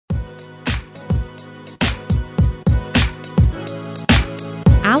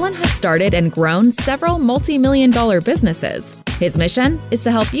started and grown several multi-million-dollar businesses. His mission is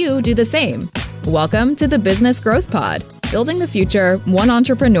to help you do the same. Welcome to the Business Growth Pod, building the future one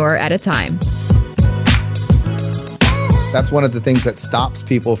entrepreneur at a time. That's one of the things that stops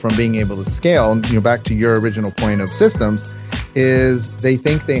people from being able to scale. Back to your original point of systems, is they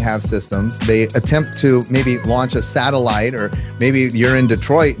think they have systems. They attempt to maybe launch a satellite, or maybe you're in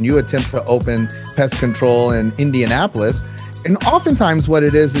Detroit and you attempt to open pest control in Indianapolis. And oftentimes what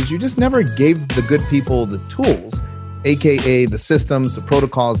it is you just never gave the good people the tools, AKA the systems, the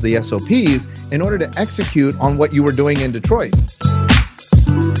protocols, the SOPs, in order to execute on what you were doing in Detroit.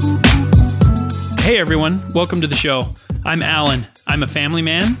 Hey everyone, welcome to the show. I'm Alan. I'm a family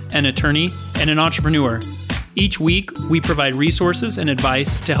man, an attorney, and an entrepreneur. Each week, we provide resources and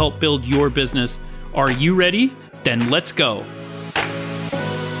advice to help build your business. Are you ready? Then let's go.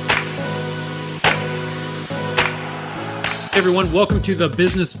 Hey everyone, welcome to the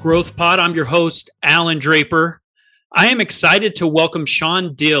Business Growth Pod. I'm your host, Alan Draper. I am excited to welcome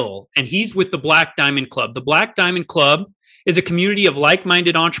Sean Dill, and he's with the Black Diamond Club. The Black Diamond Club is a community of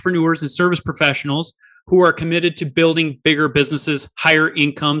like-minded entrepreneurs and service professionals who are committed to building bigger businesses, higher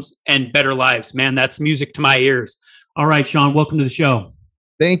incomes, and better lives. Man, that's music to my ears. All right, Sean, welcome to the show.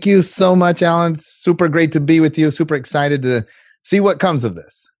 Thank you so much, Alan. Super great to be with you. Super excited to see what comes of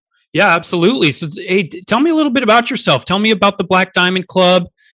this. Yeah, absolutely. So, hey, tell me a little bit about yourself. Tell me about the Black Diamond Club.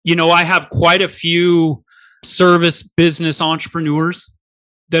 I have quite a few service business entrepreneurs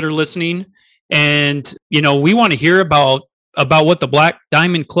that are listening. And, we want to hear about what the Black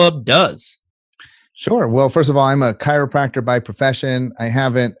Diamond Club does. Sure. Well, first of all, I'm a chiropractor by profession. I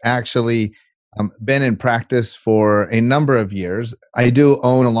haven't actually been in practice for a number of years. I do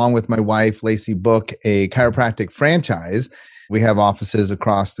own, along with my wife, Lacey Book, a chiropractic franchise. We have offices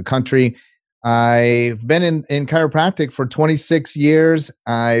across the country. I've been in chiropractic for 26 years.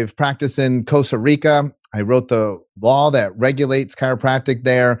 I've practiced in Costa Rica. I wrote the law that regulates chiropractic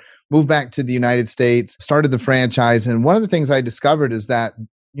there, moved back to the United States, started the franchise. And one of the things I discovered is that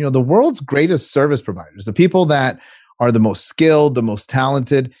the world's greatest service providers, the people that are the most skilled, the most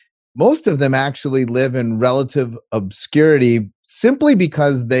talented, most of them actually live in relative obscurity simply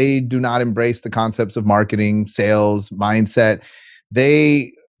because they do not embrace the concepts of marketing, sales, mindset.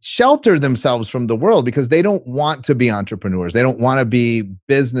 They shelter themselves from the world because they don't want to be entrepreneurs. They don't want to be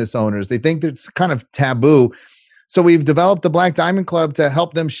business owners. They think it's kind of taboo. So we've developed the Black Diamond Club to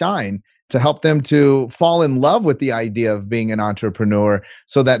help them shine, to help them to fall in love with the idea of being an entrepreneur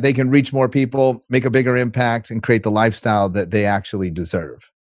so that they can reach more people, make a bigger impact, and create the lifestyle that they actually deserve.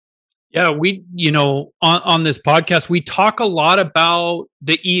 Yeah, we, on this podcast, we talk a lot about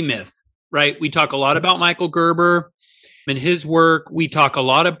the E-Myth, right? We talk a lot about Michael Gerber and his work. We talk a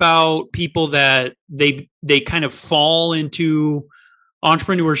lot about people that they kind of fall into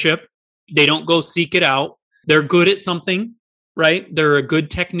entrepreneurship. They don't go seek it out. They're good at something, right? They're a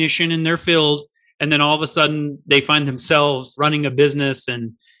good technician in their field. And then all of a sudden they find themselves running a business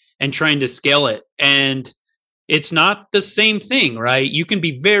and trying to scale it. And it's not the same thing, right? You can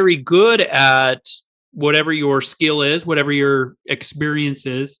be very good at whatever your skill is, whatever your experience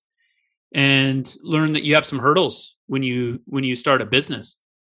is, and learn that you have some hurdles when you start a business.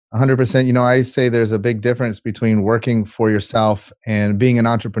 100%. I say there's a big difference between working for yourself and being an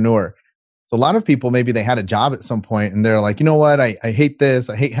entrepreneur. So a lot of people, maybe they had a job at some point and they're like, you know what? I hate this.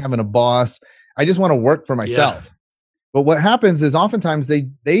 I hate having a boss. I just want to work for myself. Yeah. But what happens is oftentimes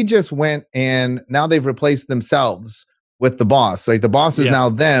they just went and now they've replaced themselves with the boss. Like the boss is now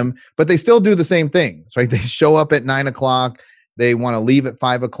them, but they still do the same things, right? They show up at 9 o'clock. They want to leave at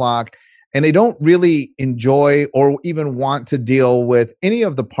 5 o'clock. And they don't really enjoy or even want to deal with any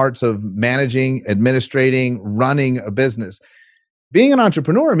of the parts of managing, administrating, running a business. Being an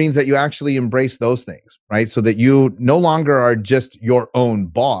entrepreneur means that you actually embrace those things, right? So that you no longer are just your own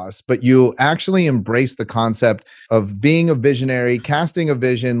boss, but you actually embrace the concept of being a visionary, casting a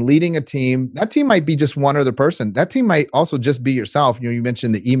vision, leading a team. That team might be just one other person. That team might also just be yourself. You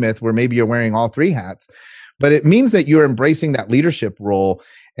mentioned the E-Myth where maybe you're wearing all three hats, but it means that you're embracing that leadership role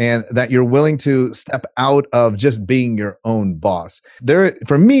and that you're willing to step out of just being your own boss.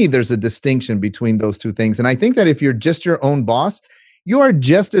 For me, there's a distinction between those two things. And I think that if you're just your own boss, you are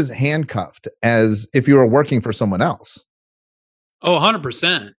just as handcuffed as if you were working for someone else. Oh,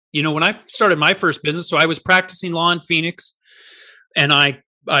 100%. When I started my first business, so I was practicing law in Phoenix and I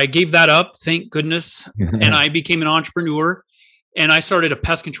gave that up, thank goodness. And I became an entrepreneur and I started a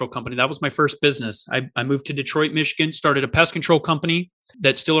pest control company. That was my first business. I moved to Detroit, Michigan, started a pest control company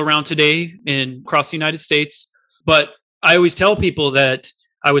that's still around today across the United States. But I always tell people that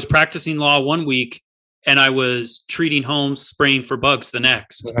I was practicing law one week and I was treating homes, spraying for bugs the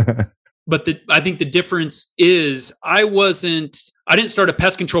next. But I think the difference is I didn't start a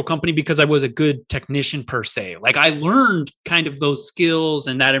pest control company because I was a good technician per se. Like I learned kind of those skills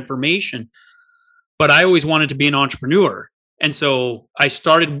and that information, but I always wanted to be an entrepreneur. And so I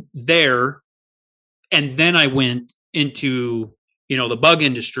started there, and then I went into, the bug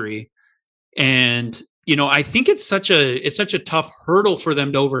industry. And, I think it's such a tough hurdle for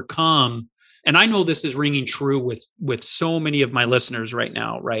them to overcome. And I know this is ringing true with so many of my listeners right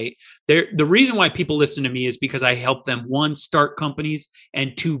now, right? The reason why people listen to me is because I help them, one, start companies,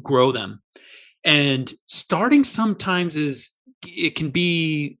 and two, grow them. And starting sometimes it can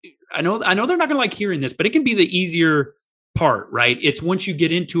be, I know they're not going to like hearing this, but it can be the easier part, right? It's once you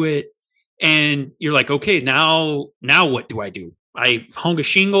get into it and you're like, okay, now what do I do? I hung a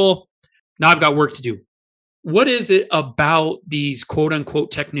shingle. Now I've got work to do. What is it about these quote unquote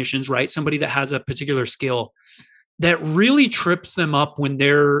technicians, right? Somebody that has a particular skill that really trips them up when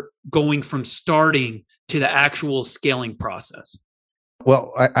they're going from starting to the actual scaling process?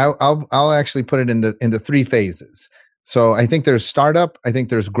 Well, I'll actually put it into three phases. So I think there's startup, I think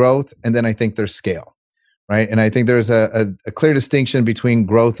there's growth, and then I think there's scale. Right. And I think there's a clear distinction between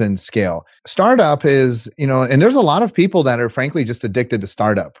growth and scale. Startup is, and there's a lot of people that are frankly just addicted to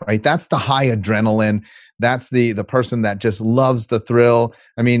startup, right? That's the high adrenaline. That's the person that just loves the thrill.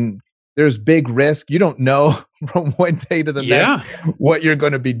 I mean, there's big risk. You don't know from one day to the next what you're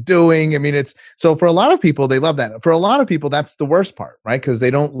going to be doing. I mean, so for a lot of people, they love that. For a lot of people, that's the worst part, right? Because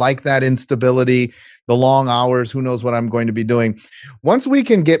they don't like that instability, the long hours, who knows what I'm going to be doing. Once we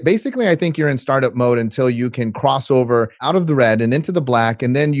can basically, I think you're in startup mode until you can cross over out of the red and into the black.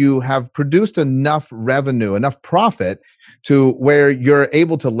 And then you have produced enough revenue, enough profit to where you're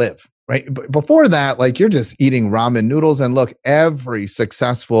able to live. Right. But before that, like you're just eating ramen noodles. And look, every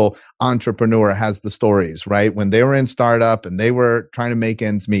successful entrepreneur has the stories, right? When they were in startup and they were trying to make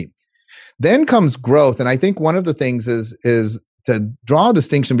ends meet. Then comes growth. And I think one of the things is to draw a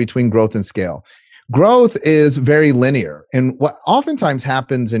distinction between growth and scale. Growth is very linear. And what oftentimes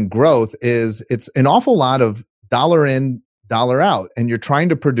happens in growth is it's an awful lot of dollar in, dollar out, and you're trying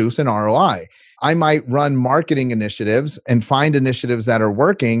to produce an ROI. I might run marketing initiatives and find initiatives that are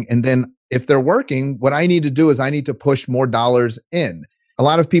working. And then if they're working, what I need to do is I need to push more dollars in. A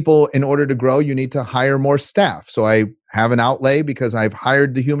lot of people, in order to grow, you need to hire more staff. So I have an outlay because I've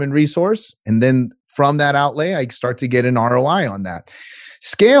hired the human resource. And then from that outlay, I start to get an ROI on that.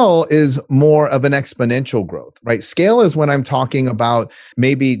 Scale is more of an exponential growth, right? Scale is when I'm talking about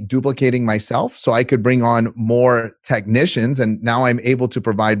maybe duplicating myself so I could bring on more technicians and now I'm able to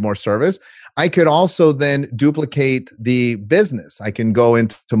provide more service. I could also then duplicate the business. I can go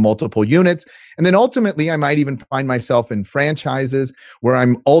into multiple units. And then ultimately, I might even find myself in franchises where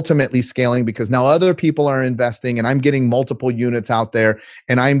I'm ultimately scaling because now other people are investing and I'm getting multiple units out there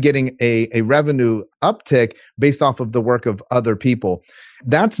and I'm getting a revenue uptick based off of the work of other people.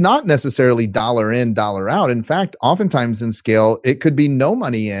 That's not necessarily dollar in, dollar out. In fact, oftentimes in scale, it could be no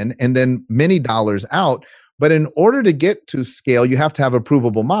money in and then many dollars out. But in order to get to scale, you have to have a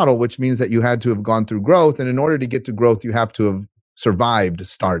provable model, which means that you had to have gone through growth. And in order to get to growth, you have to have survived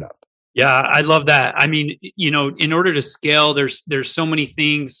startup. Yeah, I love that. I mean, in order to scale, there's so many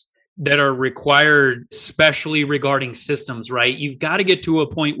things that are required, especially regarding systems, right? You've got to get to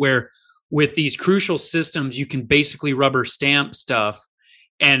a point where with these crucial systems, you can basically rubber stamp stuff.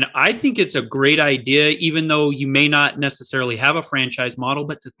 And I think it's a great idea, even though you may not necessarily have a franchise model,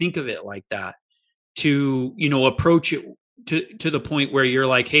 but to think of it like that. To approach it to the point where you're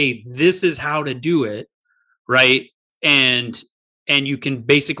like, hey, this is how to do it, right? And you can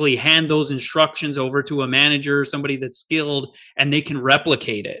basically hand those instructions over to a manager, somebody that's skilled, and they can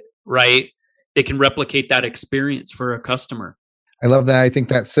replicate it, right? They can replicate that experience for a customer. I love that. I think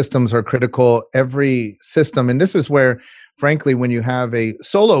that systems are critical. Every system, and this is where, frankly, when you have a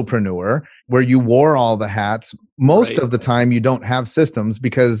solopreneur where you wore all the hats, most of the time you don't have systems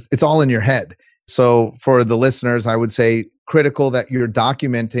because it's all in your head. So for the listeners, I would say critical that you're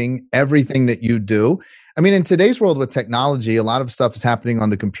documenting everything that you do. I mean, in today's world with technology, a lot of stuff is happening on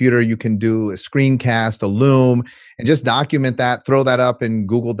the computer. You can do a screencast, a Loom, and just document that, throw that up in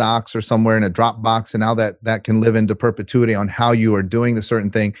Google Docs or somewhere in a Dropbox. And now that can live into perpetuity on how you are doing the certain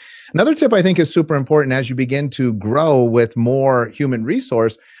thing. Another tip I think is super important as you begin to grow with more human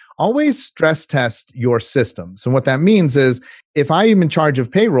resource, always stress test your systems. And what that means is if I am in charge of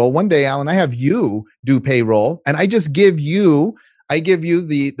payroll, one day, Alan, I have you do payroll and I just give you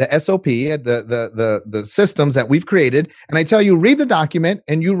the SOP, the systems that we've created. And I tell you, read the document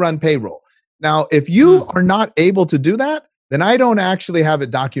and you run payroll. Now, if you are not able to do that, then I don't actually have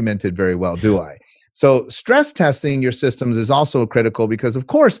it documented very well, do I? So stress testing your systems is also critical because, of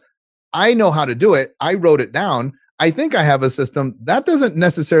course, I know how to do it. I wrote it down. I think I have a system. That doesn't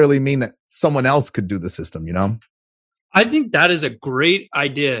necessarily mean that someone else could do the system, you know? I think that is a great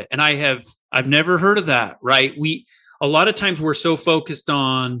idea. And I've never heard of that, right? A lot of times we're so focused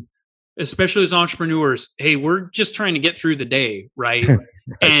on, especially as entrepreneurs, hey, we're just trying to get through the day, right?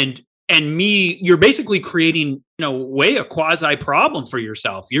 and you're basically creating, a quasi problem for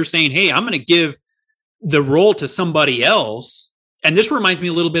yourself. You're saying, hey, I'm going to give the role to somebody else. And this reminds me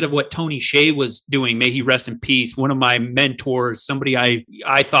a little bit of what Tony Hsieh was doing. May he rest in peace. One of my mentors, somebody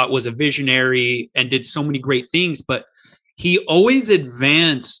I thought was a visionary and did so many great things, but he always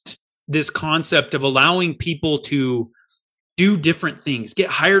advanced this concept of allowing people to do different things, get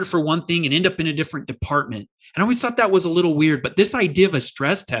hired for one thing and end up in a different department. And I always thought that was a little weird, but this idea of a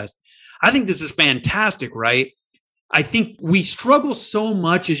stress test, I think this is fantastic, right? I think we struggle so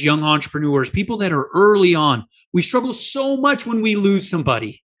much as young entrepreneurs, people that are early on, we struggle so much when we lose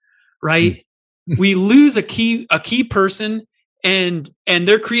somebody, right? We lose a key person and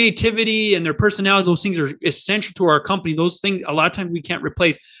their creativity and their personality, those things are essential to our company. Those things, a lot of times we can't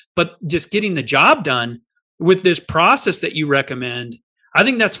replace, but just getting the job done with this process that you recommend, I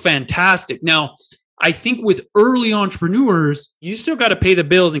think that's fantastic. Now, I think with early entrepreneurs, you still got to pay the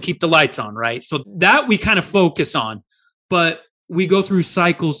bills and keep the lights on, right? So that we kind of focus on, but we go through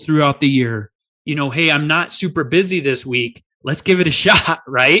cycles throughout the year. Hey, I'm not super busy this week. Let's give it a shot,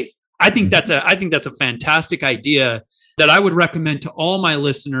 right? I think that's a fantastic idea that I would recommend to all my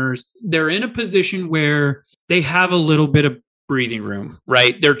listeners. They're in a position where they have a little bit of breathing room,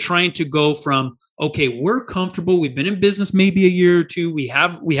 right? They're trying to go from, okay, we're comfortable. We've been in business maybe a year or two. We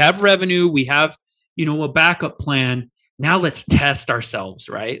have revenue. We have, a backup plan. Now let's test ourselves,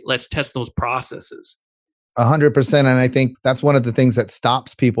 right? Let's test those processes. 100%. And I think that's one of the things that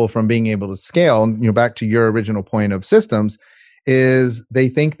stops people from being able to scale. And, back to your original point of systems, is they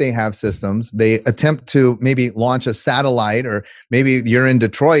think they have systems. They attempt to maybe launch a satellite, or maybe you're in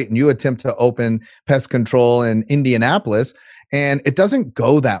Detroit and you attempt to open pest control in Indianapolis, and it doesn't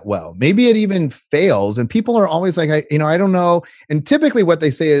go that well. Maybe it even fails. And people are always like, I don't know. And typically what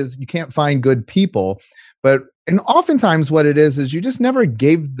they say is you can't find good people. And oftentimes what it is you just never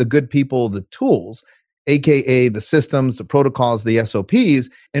gave the good people the tools, AKA the systems, the protocols, the SOPs,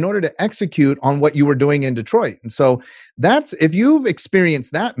 in order to execute on what you were doing in Detroit. And so that's, if you've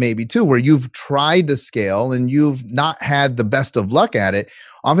experienced that maybe too, where you've tried to scale and you've not had the best of luck at it,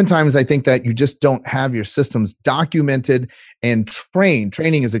 oftentimes I think that you just don't have your systems documented and trained.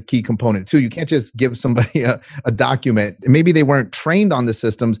 Training is a key component too. You can't just give somebody a document. Maybe they weren't trained on the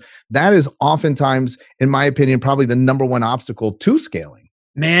systems. That is oftentimes, in my opinion, probably the number one obstacle to scaling.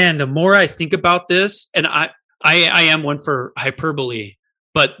 Man, the more I think about this, and I am one for hyperbole,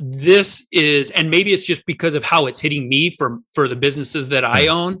 but this is, and maybe it's just because of how it's hitting me for the businesses that I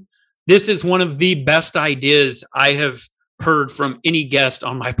own. This is one of the best ideas I have heard from any guest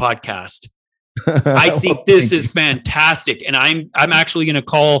on my podcast. I think this is fantastic. And I'm actually going to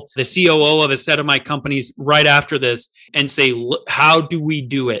call the COO of a set of my companies right after this and say, how do we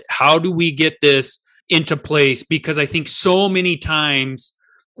do it? How do we get this into place? Because I think so many times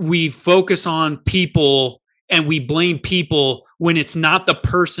we focus on people and we blame people when it's not the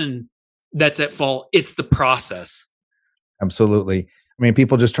person that's at fault. It's the process. Absolutely. I mean,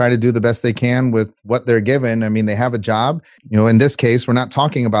 people just try to do the best they can with what they're given. I mean, they have a job. In this case, we're not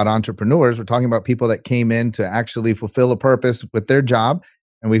talking about entrepreneurs. We're talking about people that came in to actually fulfill a purpose with their job.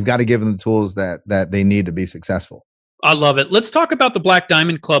 And we've got to give them the tools that they need to be successful. I love it. Let's talk about the Black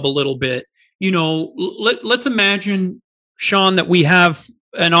Diamond Club a little bit. Let's imagine, Sean, that we have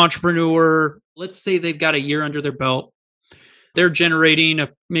an entrepreneur. Let's say they've got a year under their belt. They're generating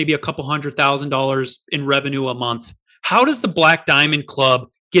maybe a couple $100,000 in revenue a month. How does the Black Diamond Club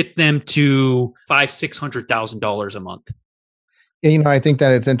get them to $500,000-$600,000 a month? I think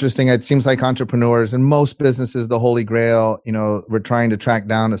that it's interesting. It seems like entrepreneurs and most businesses, the holy grail, we're trying to track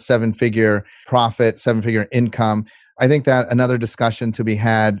down a 7-figure profit, 7-figure income. I think that another discussion to be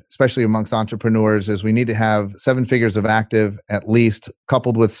had, especially amongst entrepreneurs, is we need to have 7 figures of active, at least,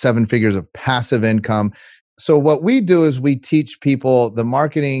 coupled with 7 figures of passive income. So what we do is we teach people the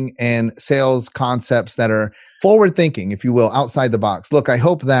marketing and sales concepts that are forward thinking, if you will, outside the box. Look, I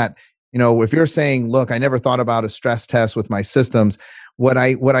hope that, if you're saying, look, I never thought about a stress test with my systems, what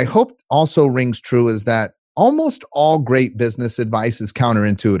I hope also rings true is that almost all great business advice is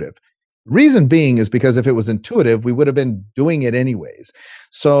counterintuitive. Reason being is because if it was intuitive, we would have been doing it anyways.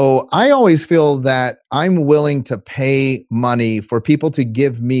 So I always feel that I'm willing to pay money for people to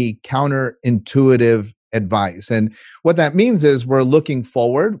give me counterintuitive advice. And what that means is we're looking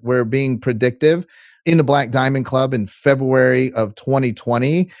forward, we're being predictive. In the Black Diamond Club in February of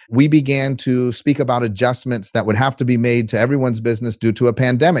 2020, we began to speak about adjustments that would have to be made to everyone's business due to a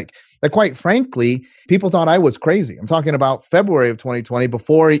pandemic. That quite frankly, people thought I was crazy. I'm talking about February of 2020,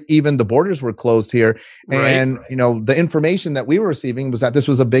 before even the borders were closed here. And, the information that we were receiving was that this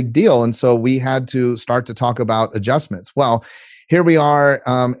was a big deal. And so we had to start to talk about adjustments. Well, here we are,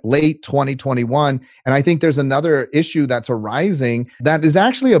 late 2021. And I think there's another issue that's arising that is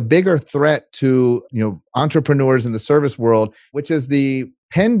actually a bigger threat to, entrepreneurs in the service world, which is the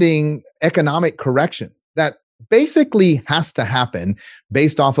pending economic correction that basically has to happen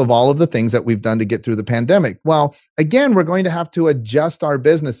based off of all of the things that we've done to get through the pandemic. Well, again, we're going to have to adjust our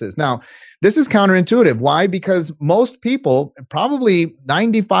businesses. Now, this is counterintuitive. Why? Because most people, probably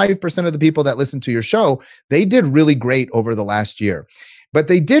 95% of the people that listen to your show, they did really great over the last year. But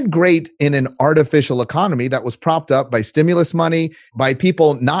they did great in an artificial economy that was propped up by stimulus money, by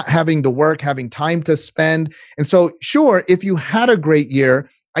people not having to work, having time to spend. And so, sure, if you had a great year,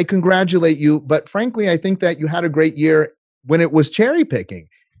 I congratulate you. But frankly, I think that you had a great year when it was cherry picking.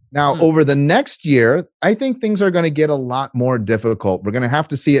 Now, over the next year, I think things are going to get a lot more difficult. We're going to have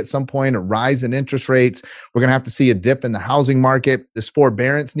to see at some point a rise in interest rates. We're going to have to see a dip in the housing market. This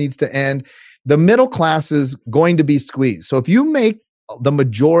forbearance needs to end. The middle class is going to be squeezed. So if you make the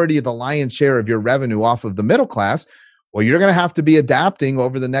majority of the lion's share of your revenue off of the middle class, well, you're going to have to be adapting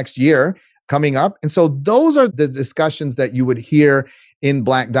over the next year coming up. And so those are the discussions that you would hear in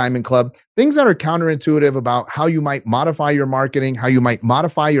Black Diamond Club, things that are counterintuitive about how you might modify your marketing, how you might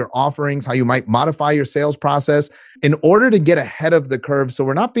modify your offerings, how you might modify your sales process in order to get ahead of the curve. So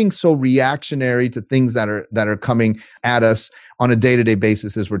we're not being so reactionary to things that are coming at us on a day-to-day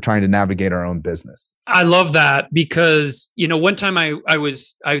basis as we're trying to navigate our own business. I love that because, one time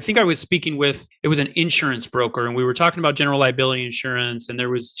I think I was speaking with, it was an insurance broker, and we were talking about general liability insurance. And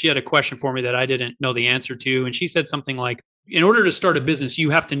she had a question for me that I didn't know the answer to. And she said something like, in order to start a business, you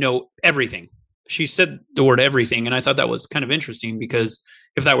have to know everything. She said the word everything. And I thought that was kind of interesting because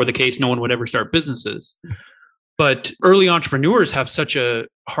if that were the case, no one would ever start businesses. But early entrepreneurs have such a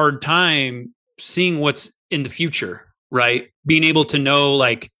hard time seeing what's in the future, right? Being able to know,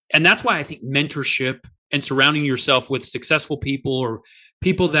 and that's why I think mentorship and surrounding yourself with successful people or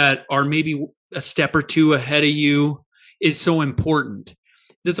people that are maybe a step or two ahead of you is so important.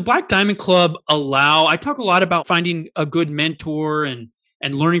 Does the Black Diamond Club allow, I talk a lot about finding a good mentor and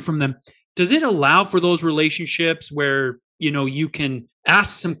learning from them. Does it allow for those relationships where, you can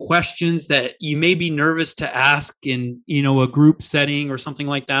ask some questions that you may be nervous to ask in, a group setting or something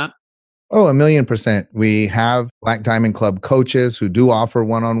like that? Oh, 1,000,000%. We have Black Diamond Club coaches who do offer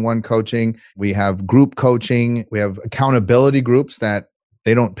one-on-one coaching. We have group coaching. We have accountability groups that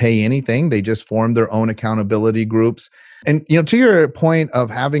they don't pay anything. They just form their own accountability groups. And, to your point of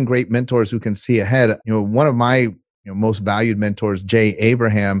having great mentors who can see ahead, one of my most valued mentors, Jay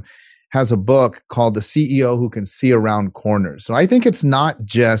Abraham, has a book called The CEO Who Can See Around Corners. So I think it's not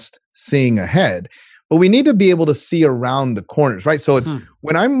just seeing ahead, but we need to be able to see around the corners, right? So it's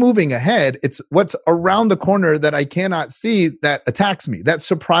when I'm moving ahead, it's what's around the corner that I cannot see that attacks me, that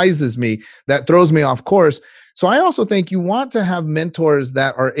surprises me, that throws me off course. So I also think you want to have mentors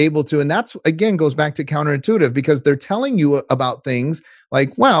that are able to, and that's, again, goes back to counterintuitive because they're telling you about things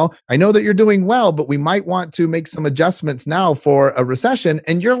like, well, I know that you're doing well, but we might want to make some adjustments now for a recession.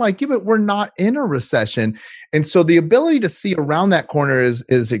 And you're like, yeah, but we're not in a recession. And so the ability to see around that corner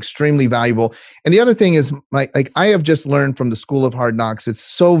is extremely valuable. And the other thing is, like I have just learned from the School of Hard Knocks, it's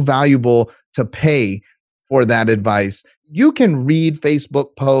so valuable to pay for that advice. You can read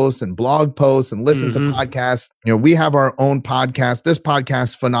Facebook posts and blog posts and listen to podcasts. We have our own podcast. This podcast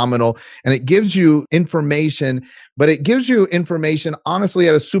is phenomenal, and it gives you information, but it gives you information honestly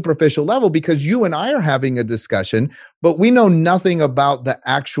at a superficial level because you and I are having a discussion, but we know nothing about the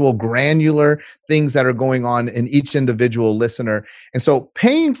actual granular things that are going on in each individual listener. And so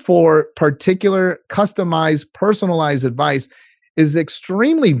paying for particular customized, personalized advice is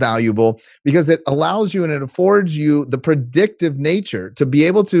extremely valuable because it allows you and it affords you the predictive nature to be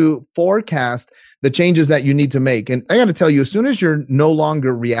able to forecast the changes that you need to make. And I got to tell you, as soon as you're no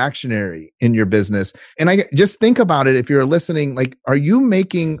longer reactionary in your business, and I just think about it, if you're listening, like, are you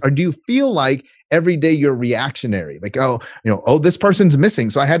making, or do you feel like every day you're reactionary? Like, this person's missing,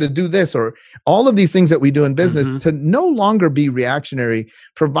 so I had to do this, or all of these things that we do in business. To no longer be reactionary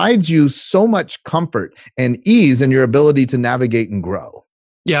provides you so much comfort and ease in your ability to navigate and grow.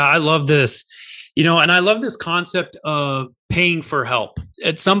 Yeah, I love this. And I love this concept of paying for help.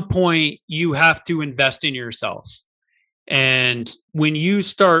 At some point, you have to invest in yourself. And when you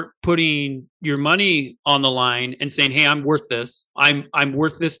start putting your money on the line and saying, "Hey, I'm worth this. I'm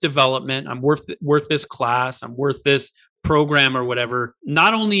worth this development. I'm worth this class. I'm worth this program or whatever."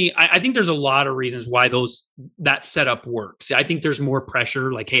 Not only, I think there's a lot of reasons why that setup works. I think there's more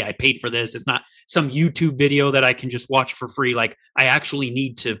pressure. Like, hey, I paid for this. It's not some YouTube video that I can just watch for free. Like, I actually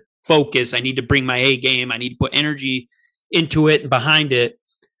need to focus. I need to bring my A game. I need to put energy into it and behind it.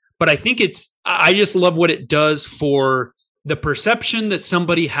 But I think I just love what it does for the perception that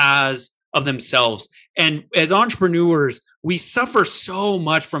somebody has of themselves. And as entrepreneurs, we suffer so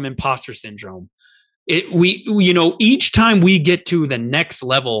much from imposter syndrome. Each time we get to the next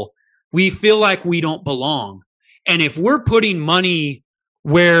level, we feel like we don't belong. And if we're putting money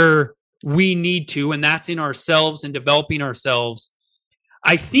where we need to, and that's in ourselves and developing ourselves,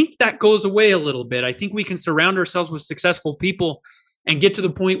 I think that goes away a little bit. I think we can surround ourselves with successful people and get to the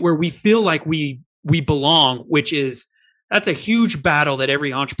point where we feel like we belong, that's a huge battle that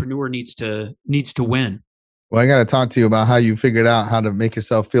every entrepreneur needs to win. Well, I got to talk to you about how you figured out how to make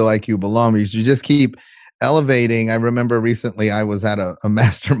yourself feel like you belong, because you just keep elevating. I remember recently I was at a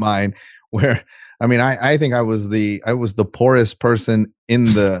mastermind where, I think I was the poorest person in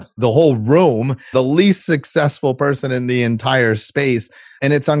the whole room, the least successful person in the entire space.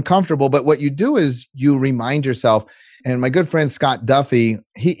 And it's uncomfortable. But what you do is you remind yourself. And my good friend, Scott Duffy,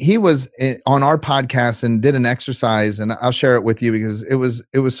 he was on our podcast and did an exercise, and I'll share it with you because it was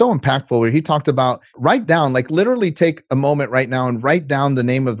so impactful, where he talked about write down, like literally take a moment right now and write down the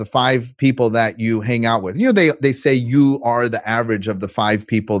name of the 5 people that you hang out with. They say you are the average of the 5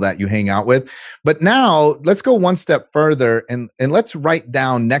 people that you hang out with. But now let's go one step further and let's write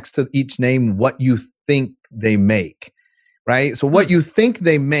down next to each name what you think they make. Right? So what you think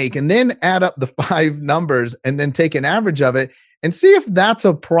they make, and then add up the 5 numbers and then take an average of it and see if that's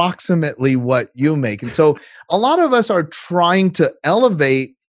approximately what you make. And so a lot of us are trying to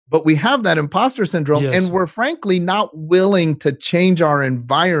elevate, but we have that imposter syndrome. Yes. And we're frankly not willing to change our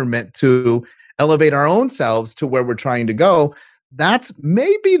environment to elevate our own selves to where we're trying to go. That's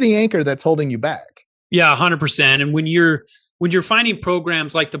maybe the anchor that's holding you back. Yeah, 100%. And when you're finding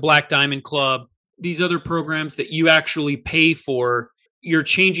programs like the Black Diamond Club, these other programs that you actually pay for, you're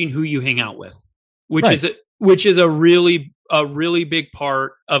changing who you hang out with, which is a really big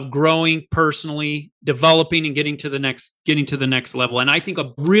part of growing personally, developing, and getting to the next level. And I think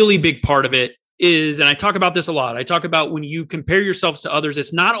a really big part of it is, and I talk about this a lot, I talk about when you compare yourselves to others,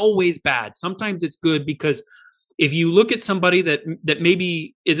 it's not always bad. Sometimes it's good, because if you look at somebody that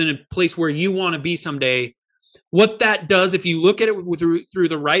maybe is in a place where you want to be someday, what that does, if you look at it through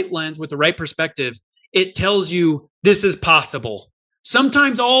the right lens, with the right perspective, it tells you this is possible.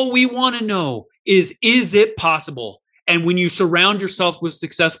 Sometimes all we want to know is it possible? And when you surround yourself with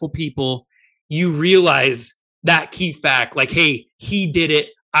successful people, you realize that key fact, like, hey, he did it,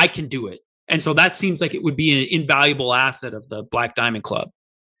 I can do it. And so that seems like it would be an invaluable asset of the Black Diamond Club.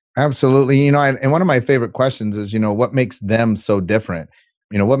 Absolutely. And one of my favorite questions is, what makes them so different?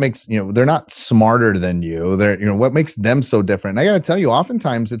 What makes, they're not smarter than you. They're, what makes them so different? And I got to tell you,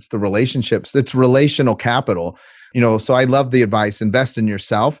 oftentimes it's the relationships, it's relational capital. So I love the advice, invest in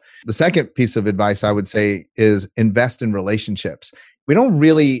yourself. The second piece of advice I would say is invest in relationships. We don't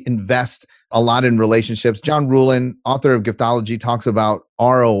really invest a lot in relationships. John Ruhlin, author of Giftology, talks about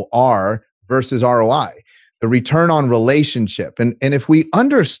ROR versus ROI, the return on relationship. And if we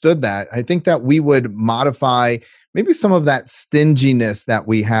understood that, I think that we would modify maybe some of that stinginess that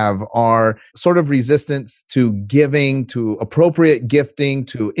we have, our sort of resistance to giving, to appropriate gifting,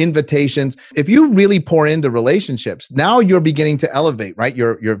 to invitations. If you really pour into relationships, now you're beginning to elevate, right?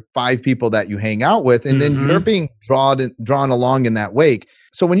 Your 5 people that you hang out with, and then you're being drawn along in that wake.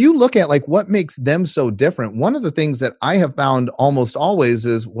 So when you look at like what makes them so different, one of the things that I have found almost always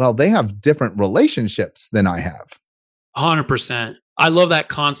is, well, they have different relationships than I have. 100%. I love that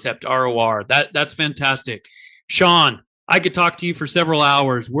concept, ROR. That's fantastic. Sean, I could talk to you for several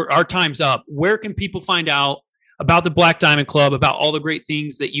hours. Our time's up. Where can people find out about the Black Diamond Club, about all the great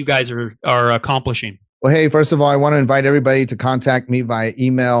things that you guys are accomplishing? Well, hey, first of all, I want to invite everybody to contact me via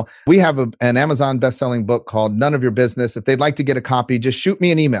email. We have an Amazon best-selling book called None of Your Business. If they'd like to get a copy, just shoot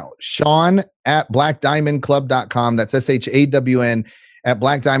me an email, Sean@blackdiamondclub.com. That's SHAWN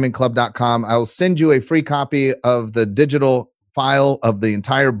 @blackdiamondclub.com. I'll send you a free copy of the digital file of the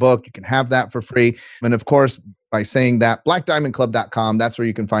entire book. You can have that for free. And of course, by saying that, blackdiamondclub.com, that's where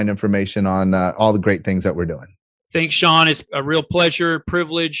you can find information on all the great things that we're doing. Thanks, Sean. It's a real pleasure,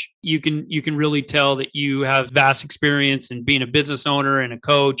 privilege. You can really tell that you have vast experience in being a business owner and a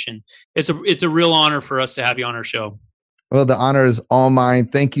coach, and it's a real honor for us to have you on our show. Well, the honor is all mine.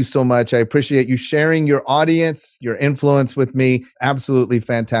 Thank you so much. I appreciate you sharing your audience, your influence with me. Absolutely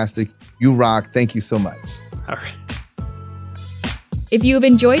fantastic. You rock. Thank you so much. All right. If you have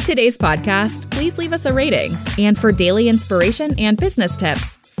enjoyed today's podcast, please leave us a rating. And for daily inspiration and business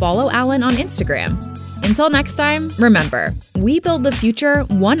tips, follow Alan on Instagram. Until next time, remember, we build the future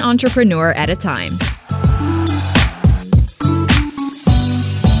one entrepreneur at a time.